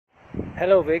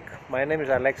Hello Vic, my name is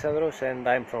Alexis and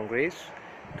I'm from Greece.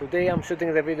 Today I'm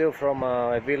shooting the video from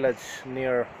a village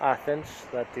near Athens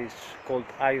that is called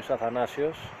Aios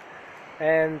Athanasios,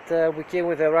 and we came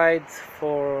with a ride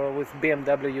with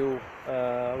BMW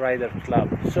Rider Club.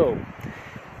 So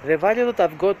the value that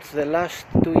I've got the last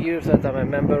 2 years that I'm a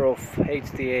member of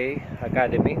HTA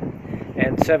Academy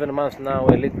and 7 months now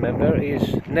elite member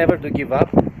is never to give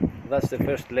up. That's the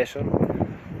first lesson.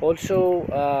 Also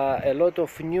a lot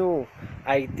of new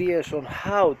ideas on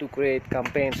how to create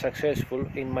campaigns successful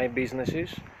in my businesses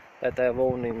that I've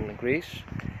owned in Greece.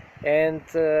 And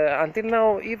until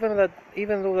now, even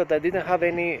though that I didn't have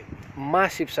any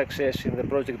massive success in the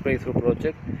project breakthrough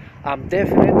project, I'm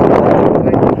definitely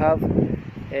going to have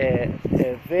a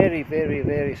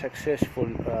very successful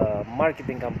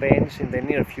marketing campaigns in the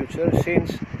near future,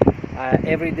 since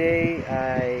every day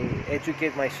I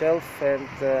educate myself, and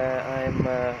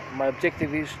my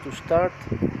objective is to start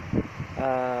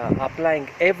applying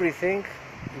everything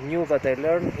new that I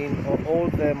learn in all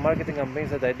the marketing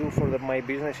campaigns that I do for my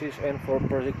businesses and for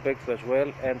Project Breakthrough as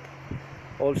well, and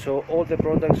also all the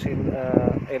products in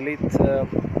Elite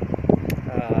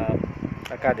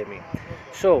Academy.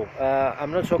 So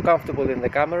I'm not so comfortable in the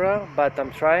camera, but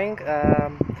I'm trying.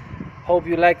 Hope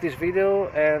you like this video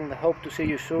and hope to see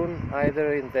you soon,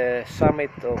 either in the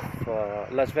summit of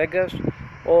Las Vegas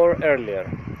or earlier.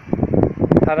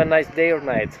 Have a nice day or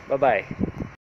night. Bye bye.